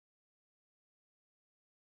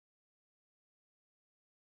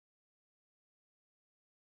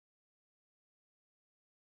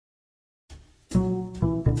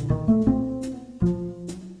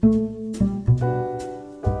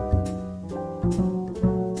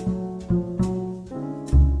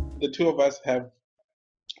two of us have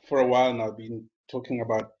for a while now been talking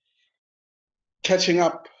about catching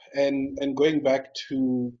up and going back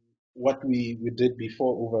to what we did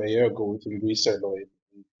before over a year ago with Mbuyiselo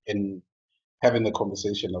in having the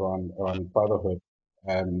conversation around fatherhood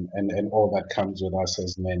and all that comes with us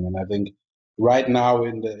as men. And I think right now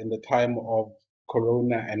in the time of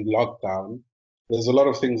Corona and lockdown, there's a lot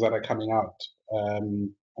of things that are coming out. I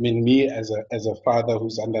mean, me as a father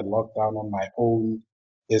who's under lockdown on my own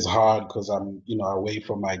is hard because I'm away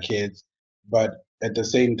from my kids, but at the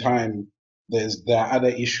same time, there are other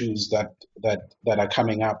issues that are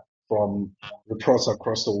coming up from reports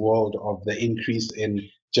across the world of the increase in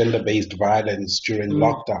gender-based violence during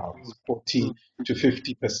lockdowns, 40 to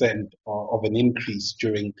 50% of an increase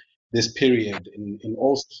during this period in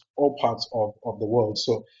all parts of the world.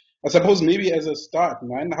 So I suppose maybe as a start,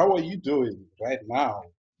 man, how are you doing right now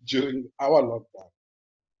during our lockdown?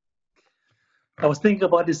 I was thinking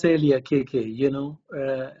about this earlier, KK,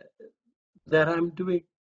 that I'm doing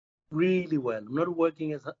really well. I'm not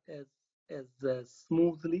working as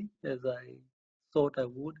smoothly as I thought I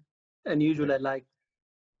would. And usually I like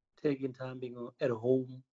taking time being at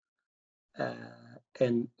home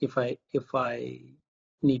and if I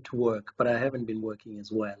need to work, but I haven't been working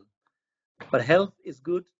as well. But health is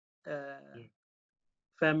good,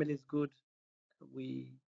 family is good. We're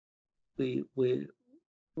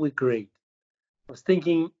great. I was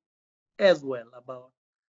thinking as well about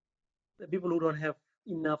the people who don't have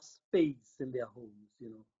enough space in their homes.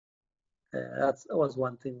 That was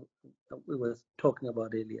one thing that we were talking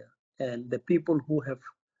about earlier. And the people who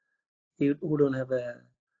don't have for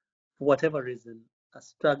whatever reason, are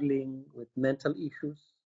struggling with mental issues,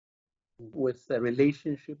 with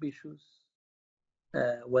relationship issues,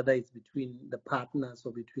 whether it's between the partners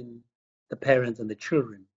or between the parents and the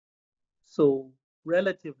children. So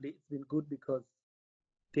relatively, it's been good because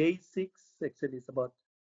day 6, actually, it's about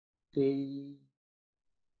day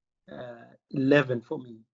 11 for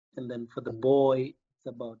me. And then for the boy, it's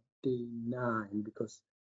about day 9 because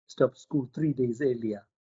stopped school 3 days earlier.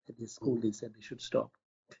 At the school, they said they should stop.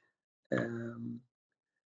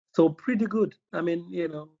 So pretty good. I mean,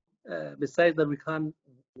 besides that, we can't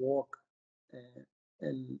walk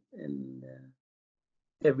and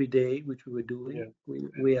every day, which we were doing.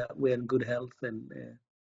 Yeah. We're in good health, and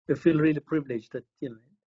we feel really privileged that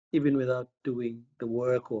even without doing the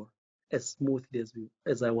work or as smoothly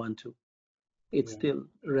as I want to, it's still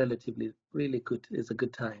relatively really good. It's a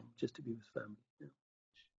good time just to be with family.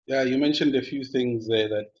 Yeah, you mentioned a few things there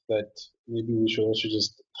that maybe we should also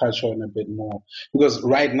just touch on a bit more. Because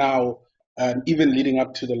right now, even leading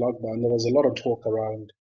up to the lockdown, there was a lot of talk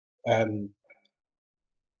around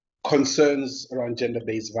concerns around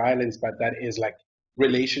gender-based violence, but that is like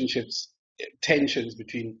relationships, tensions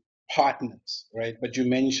between partners, right? But you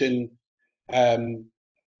mentioned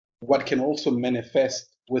what can also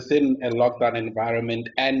manifest within a lockdown environment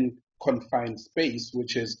and confined space,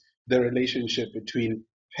 which is the relationship between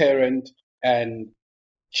parent and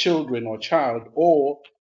children or child, or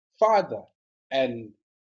father and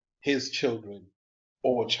his children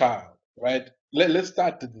or child, right? Let's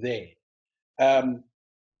start there.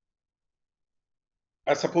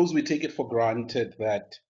 I suppose we take it for granted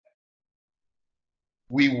that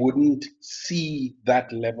we wouldn't see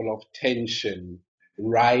that level of tension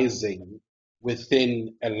rising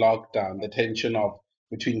within a lockdown, the tension of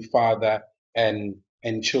between father and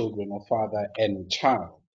children or father and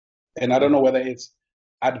child. And I don't know whether it's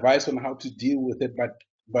advice on how to deal with it,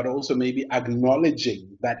 but also maybe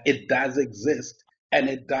acknowledging that it does exist and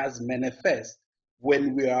it does manifest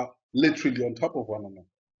when we are literally on top of one another.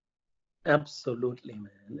 Absolutely,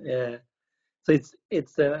 man. So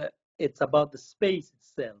it's about the space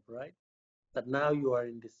itself, right? That now you are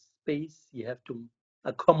in this space, you have to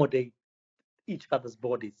accommodate each other's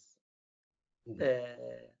bodies.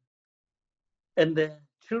 And the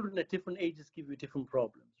children at different ages give you different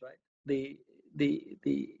problems, right? The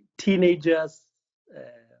teenagers,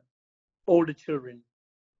 older children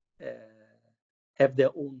have their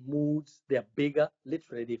own moods. They're bigger,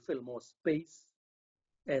 literally, they fill more space,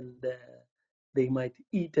 and they might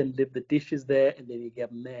eat and leave the dishes there, and then they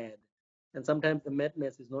get mad. And sometimes the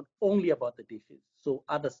madness is not only about the dishes, so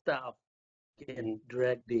other stuff get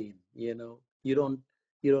dragged in. You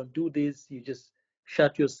don't do this. You just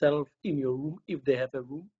shut yourself in your room if they have a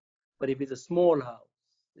room. But if it's a small house,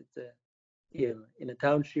 it's in a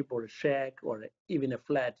township or a shack or even a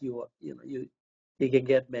flat, you can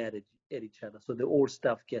get mad at each other. So the old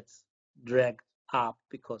stuff gets dragged up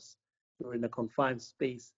because you're in a confined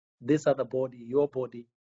space. This other body, your body,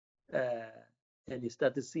 and you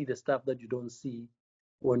start to see the stuff that you don't see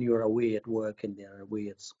when you're away at work and they're away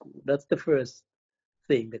at school. That's the first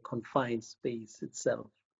thing, the confined space itself.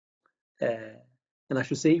 And I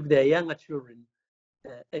should say, if they're younger children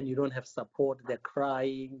and you don't have support, they're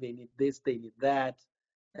crying, they need this, they need that.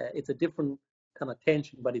 It's a different kind of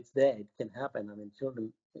tension, but it's there. It can happen. I mean,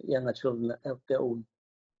 younger children have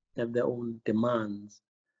their own demands.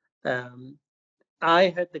 I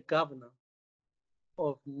heard the governor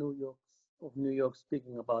of New York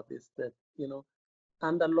speaking about this, that,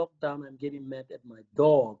 under lockdown, I'm getting mad at my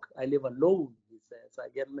dog. I live alone, he says. I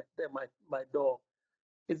get mad at my dog.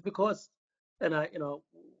 It's because, and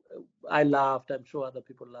I laughed. I'm sure other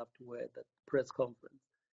people laughed too at that press conference.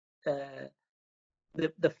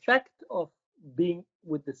 The fact of being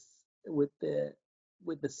with the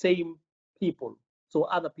same people, so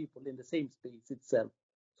other people in the same space itself.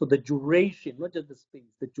 So the duration, not just the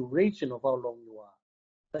space, the duration of how long you are,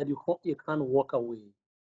 that you can't walk away,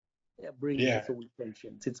 brings its own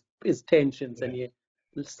tensions. It's tensions, and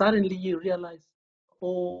suddenly you realize,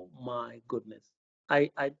 oh my goodness, I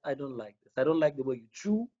don't like this. I don't like the way you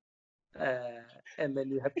chew, and then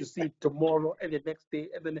you have to see it tomorrow and the next day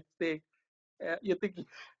and the next day. You're thinking,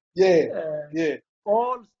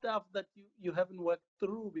 all stuff that you haven't worked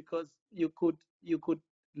through because you could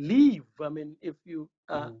leave. I mean, if you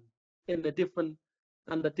are under different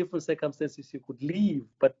circumstances, you could leave,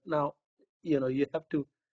 but now you have to.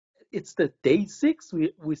 It's the day 6.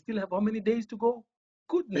 We still have how many days to go?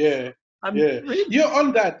 Goodness. Really. You're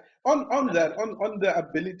on that, on the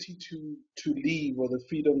ability to leave, or the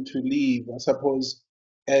freedom to leave. I suppose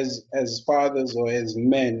as fathers or as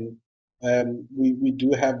men, we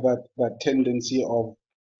do have that tendency of,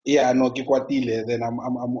 no kikwatile, then I'm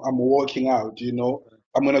walking out.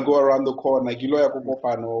 I'm gonna go around the corner, Giloya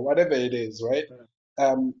Kopano, or whatever it is, right?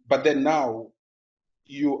 But then now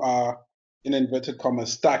you are, in inverted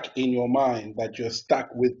commas, stuck in your mind that you're stuck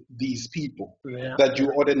with these people that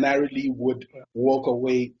you ordinarily would walk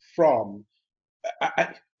away from.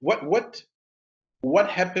 What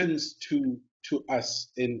happens to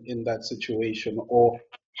us in that situation, or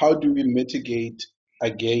how do we mitigate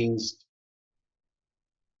against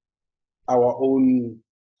our own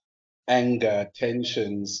anger,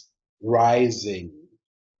 tensions rising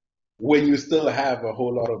when you still have a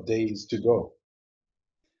whole lot of days to go?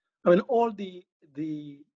 I mean, all the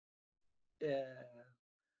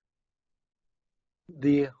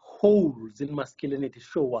holes in masculinity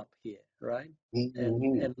show up here, right?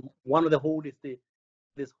 Mm-hmm. And one of the holes is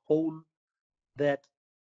this hole that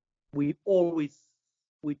we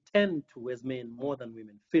tend to, as men more than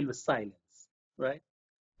women, fill with silence, right?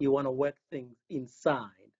 You want to work things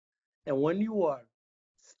inside, and when you are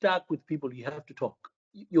stuck with people, you have to talk.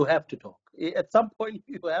 You have to talk. At some point,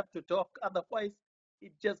 you have to talk. Otherwise,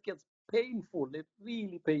 it just gets painful. It's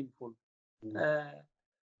really painful.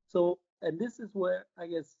 So, and this is where I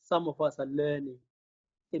guess some of us are learning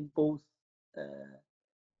in both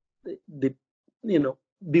the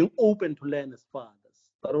being open to learn as fathers,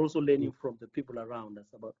 but also learning from the people around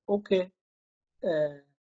us about, okay,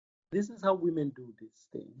 this is how women do this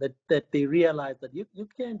thing, that they realize that you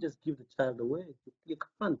can't just give the child away. You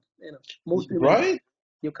can't. Most women, Right?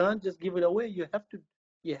 you can't just give it away. You have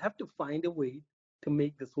to find a way to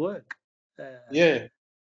make this work.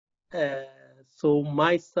 So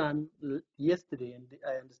my son yesterday, and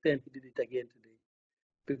I understand he did it again today,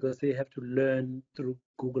 because they have to learn through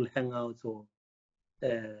Google Hangouts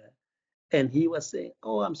and he was saying,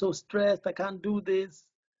 "Oh, I'm so stressed. I can't do this."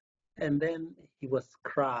 And then he was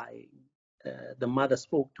crying. The mother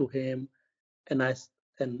spoke to him, and I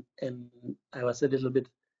was a little bit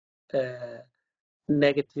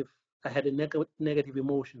negative. I had a negative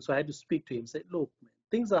emotion, so I had to speak to him. Say, "Look, man,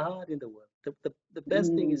 things are hard in the world. The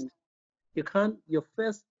best thing is you can't. Your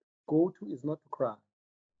first go-to is not to cry.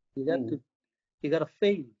 You gotta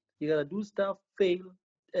fail. You gotta do stuff, fail,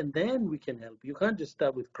 and then we can help. You can't just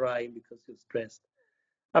start with crying because you're stressed."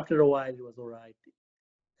 After a while, he was all right.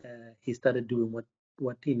 He started doing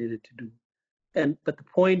what he needed to do. But the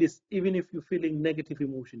point is, even if you're feeling negative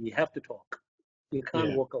emotion, you have to talk. You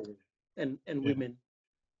can't walk away. And women,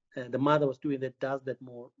 the mother was doing that, does that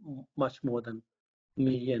much more than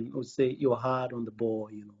me, and would say, "You're hard on the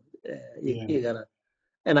boy, you gotta."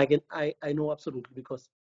 And I know absolutely, because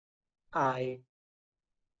I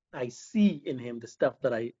see in him the stuff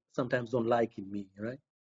that I sometimes don't like in me, right?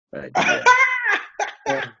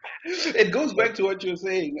 Yeah. It goes back to what you're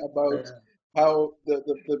saying about how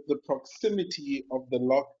the proximity of the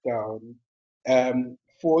lockdown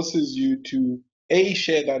forces you to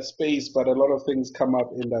share that space, but a lot of things come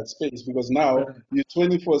up in that space because now you're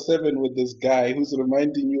 24/7 with this guy who's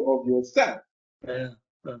reminding you of yourself.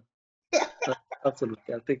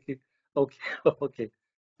 absolutely. I'm thinking, okay, okay.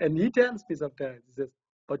 And he tells me sometimes, he says,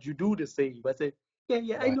 but you do the same. I say,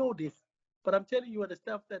 yeah, I Right. know this, but I'm telling you the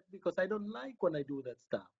stuff that because I don't like when I do that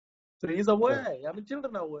stuff. So he's Right. aware. I mean,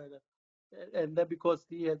 children are aware. And then because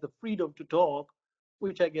he has the freedom to talk,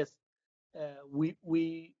 which I guess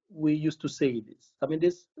we used to say this. I mean,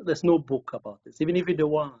 there's no book about this. Even if there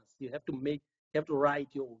was, you have to write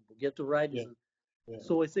your own book. You have to write Yeah. this. Yeah.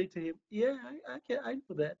 So I say to him, yeah, I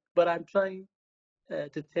know that, but I'm trying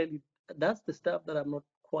to tell you that's the stuff that I'm not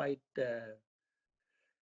quite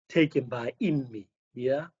taken by in me.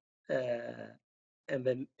 Yeah. Uh, and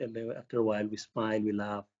then after a while we smile, we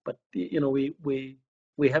laugh, but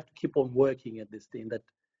we have to keep on working at this thing.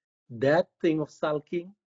 That thing of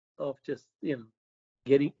sulking, of just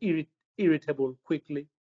getting irritable quickly,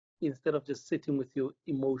 instead of just sitting with your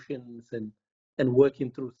emotions and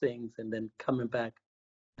working through things and then coming back.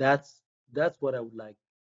 That's what I would like.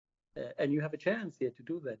 And you have a chance here to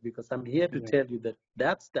do that because I'm here to Yeah. tell you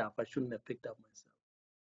that stuff I shouldn't have picked up myself.